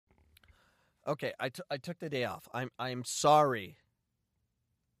Okay, I took the day off. I'm sorry.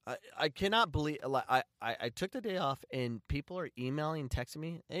 I cannot believe I took the day off and people are emailing, texting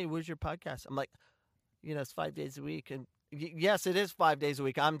me, "Hey, where's your podcast?" I'm like, it's 5 days a week, and yes, it is 5 days a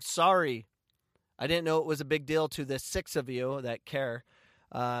week. I'm sorry. I didn't know it was a big deal to the six of you that care.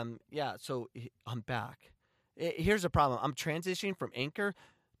 Yeah, so I'm back. Here's the problem. I'm transitioning from Anchor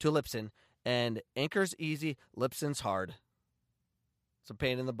to Libsyn, and Anchor's easy, Libsyn's hard. It's a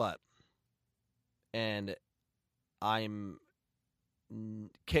pain in the butt, and I'm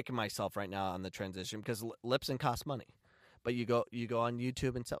kicking myself right now on the transition because Libsyn costs money. But you go on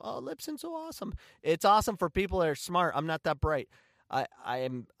YouTube and say, "Oh, Libsyn's so awesome." It's awesome for people that are smart. I'm not that bright.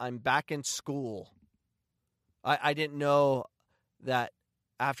 I'm back in school. I didn't know that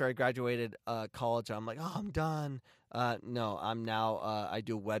after I graduated college, I'm like, "Oh, I'm done." No, I'm now. I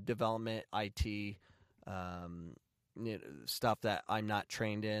do web development, IT, stuff that I'm not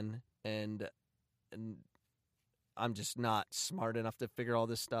trained in, and I'm just not smart enough to figure all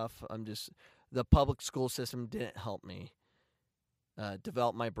this stuff. The public school system didn't help me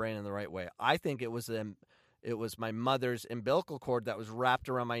develop my brain in the right way. I think it was my mother's umbilical cord that was wrapped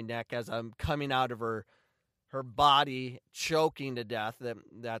around my neck as I'm coming out of her body, choking to death.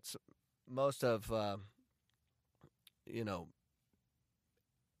 That's most of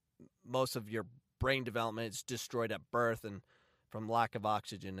most of your brain development is destroyed at birth and from lack of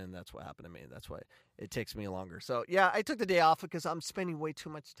oxygen, and that's what happened to me. That's why it takes me longer. So yeah, I took the day off because I'm spending way too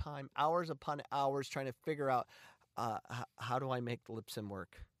much time, hours upon hours, trying to figure out how do I make Libsyn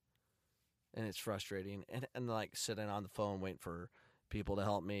work, and it's frustrating. And like sitting on the phone waiting for people to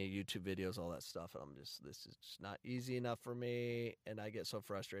help me, YouTube videos, all that stuff. And this is just not easy enough for me, and I get so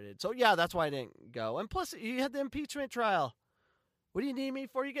frustrated. So yeah, that's why I didn't go. And plus, you had the impeachment trial. What do you need me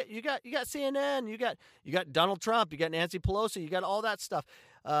for? You got CNN, you got Donald Trump, you got Nancy Pelosi, you got all that stuff.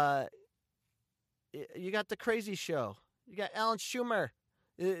 You got the Crazy Show, you got Alan Schumer.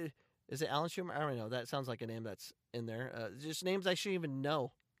 Is it Alan Schumer? I don't know. That sounds like a name that's in there. Just names I shouldn't even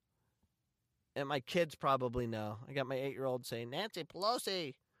know, and my kids probably know. I got my 8-year-old saying Nancy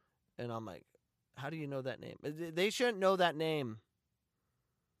Pelosi, and I'm like, how do you know that name? They shouldn't know that name.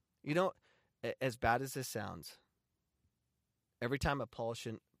 As bad as this sounds. Every time a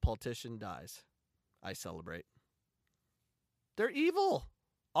politician dies, I celebrate. They're evil.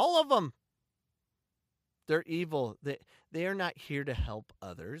 All of them. They're evil. They are not here to help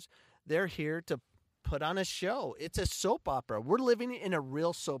others. They're here to put on a show. It's a soap opera. We're living in a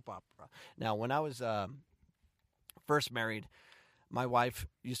real soap opera. Now, when I was first married, my wife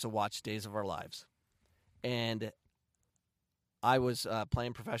used to watch Days of Our Lives. And I was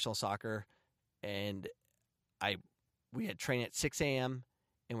playing professional soccer, and we had training at 6 a.m.,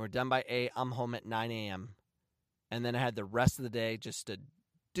 and we're done by 8. I'm home at 9 a.m. And then I had the rest of the day just to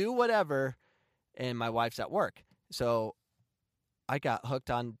do whatever, and my wife's at work. So I got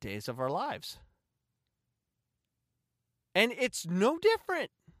hooked on Days of Our Lives. And it's no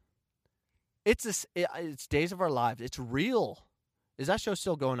different. It's Days of Our Lives. It's real. Is that show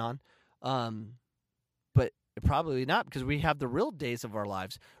still going on? But probably not, because we have the real Days of Our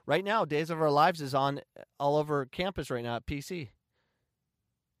Lives. Right now, Days of Our Lives is on all over campus right now at PC.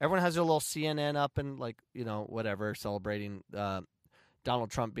 Everyone has their little CNN up and whatever, celebrating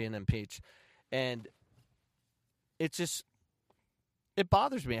Donald Trump being impeached. And it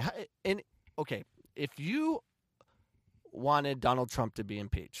bothers me. And okay, if you wanted Donald Trump to be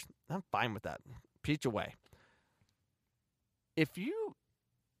impeached, I'm fine with that. Impeach away. If you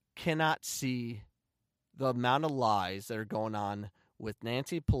cannot see the amount of lies that are going on with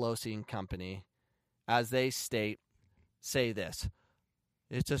Nancy Pelosi and company, as they say this,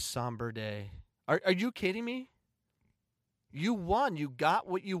 it's a somber day. Are you kidding me? You won. You got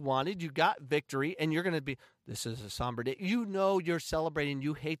what you wanted. You got victory, and you're going to be, this is a somber day. You know you're celebrating.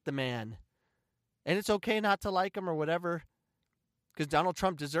 You hate the man. And it's okay not to like him or whatever, because Donald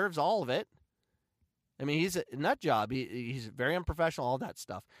Trump deserves all of it. I mean, he's a nut job. He's very unprofessional, all that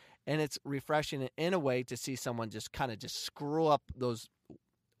stuff. And it's refreshing in a way to see someone just kind of just screw up those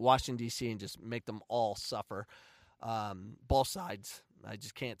Washington, D.C. and just make them all suffer. Both sides. I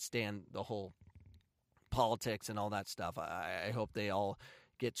just can't stand the whole politics and all that stuff. I hope they all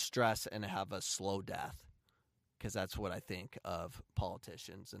get stressed and have a slow death, because that's what I think of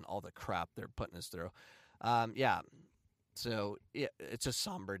politicians and all the crap they're putting us through. Yeah. So it's a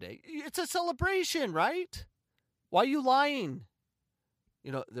somber day. It's a celebration, right? Why are you lying?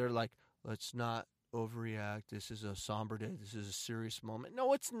 They're like, let's not overreact. This is a somber day. This is a serious moment.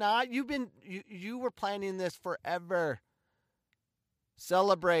 No, it's not. You were planning this forever.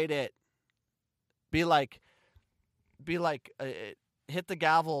 Celebrate it. Be like, hit the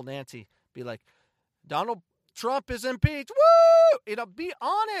gavel, Nancy. Be like, Donald Trump is impeached. Woo! Be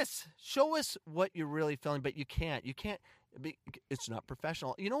honest. Show us what you're really feeling, but you can't. It's not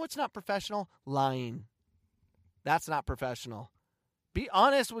professional. You know what's not professional? Lying. That's not professional. Be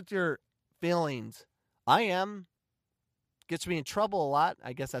honest with your feelings. I am. Gets me in trouble a lot.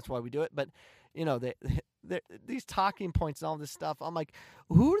 I guess that's why we do it. But, these talking points and all this stuff, I'm like,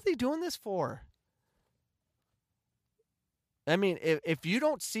 who are they doing this for? I mean, if you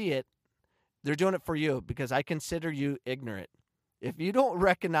don't see it, they're doing it for you because I consider you ignorant. If you don't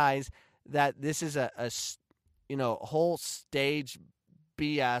recognize that this is a whole stage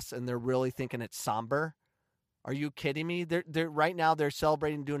BS and they're really thinking it's somber, are you kidding me? They're right now they're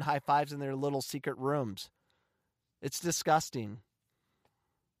celebrating doing high fives in their little secret rooms. It's disgusting.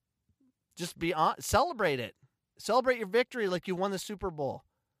 Just be honest. Celebrate it. Celebrate your victory like you won the Super Bowl.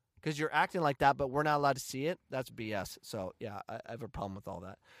 Because you're acting like that, but we're not allowed to see it. That's BS. So, yeah, I have a problem with all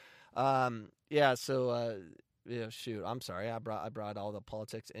that. Shoot. I'm sorry. I brought all the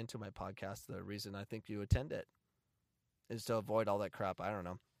politics into my podcast. The reason I think you attend it is to avoid all that crap. I don't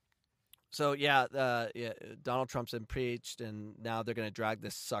know. So, Donald Trump's impeached, and now they're going to drag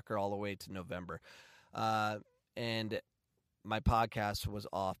this sucker all the way to November. And my podcast was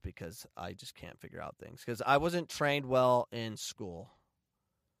off because I just can't figure out things. Because I wasn't trained well in school.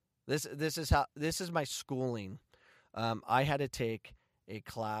 This is my schooling. I had to take a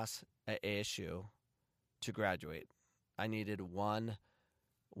class at ASU to graduate. I needed one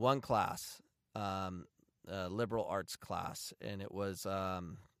class, a liberal arts class, and it was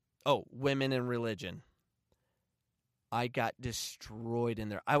women in religion. I got destroyed in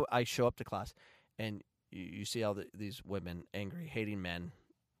there. I show up to class, and you see all these women angry, hating men,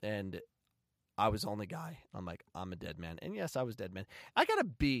 and I was the only guy. I'm like, I'm a dead man. And yes, I was dead man. I got a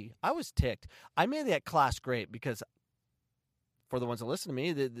B. I was ticked. I made that class great because for the ones that listen to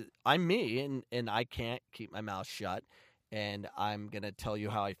me, I'm me, and I can't keep my mouth shut. And I'm going to tell you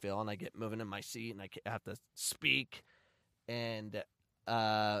how I feel, and I get moving in my seat, and I have to speak. And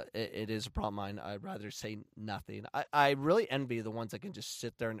it is a problem of mine. I'd rather say nothing. I really envy the ones that can just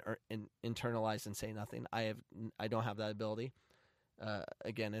sit there and internalize and say nothing. I don't have that ability.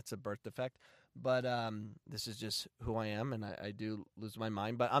 Again, it's a birth defect. But this is just who I am, and I do lose my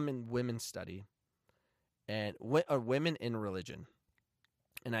mind. But I'm in women's study, and women in religion,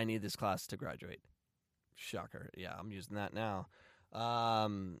 and I need this class to graduate. Shocker. Yeah, I'm using that now. I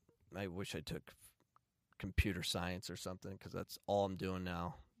wish I took computer science or something because that's all I'm doing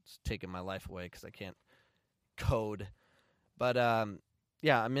now. It's taking my life away because I can't code. But, I'm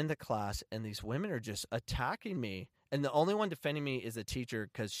in the class, and these women are just attacking me. And the only one defending me is a teacher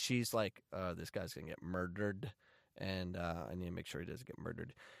because she's like, this guy's going to get murdered, and I need to make sure he doesn't get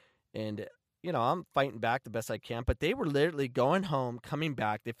murdered. And, I'm fighting back the best I can. But they were literally going home, coming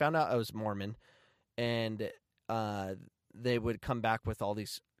back. They found out I was Mormon, and they would come back with all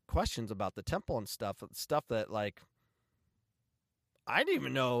these questions about the temple and stuff that, like, I didn't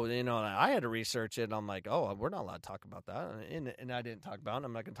even know, I had to research it. And I'm like, oh, we're not allowed to talk about that. And I didn't talk about it.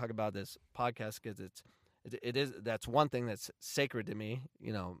 I'm not going to talk about this podcast because that's one thing that's sacred to me.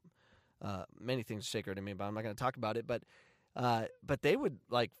 Many things are sacred to me, but I'm not going to talk about it. But they would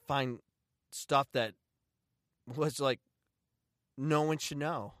like find stuff that was like no one should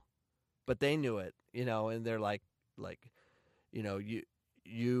know, but they knew it, and they're like,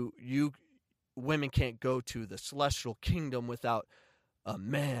 you women can't go to the celestial kingdom without a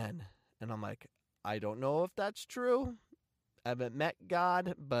man. And I'm like, I don't know if that's true. I haven't met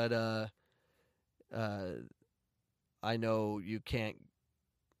God, but I know the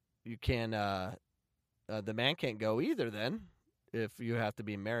man can't go either then if you have to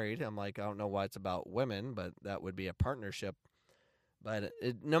be married. I'm like, I don't know why it's about women, but that would be a partnership. But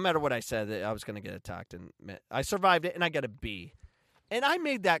no matter what I said, I was going to get attacked, and I survived it, and I got a B. And I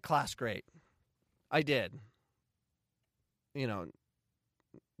made that class great. I did.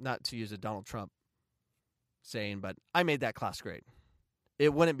 Not to use a Donald Trump saying, but I made that class great.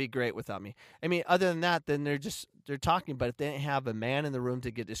 It wouldn't be great without me. I mean, other than that, then they're talking, but if they didn't have a man in the room to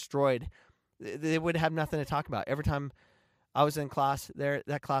get destroyed, they would have nothing to talk about. Every time I was in class,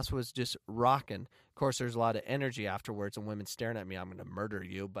 that class was just rocking. Of course, there's a lot of energy afterwards and women staring at me. I'm going to murder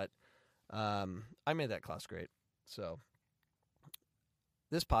you, but I made that class great. So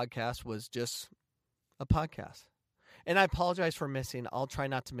this podcast was just a podcast. And I apologize for missing. I'll try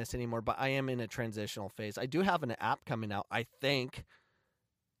not to miss anymore, but I am in a transitional phase. I do have an app coming out, I think.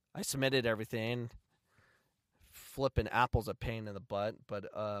 I submitted everything. Flipping Apple's a pain in the butt, but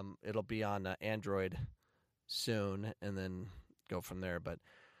it'll be on Android soon, and then go from there. But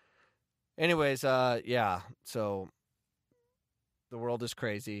anyways, so the world is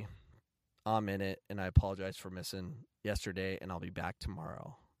crazy. I'm in it, and I apologize for missing yesterday, and I'll be back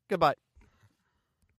tomorrow. Goodbye.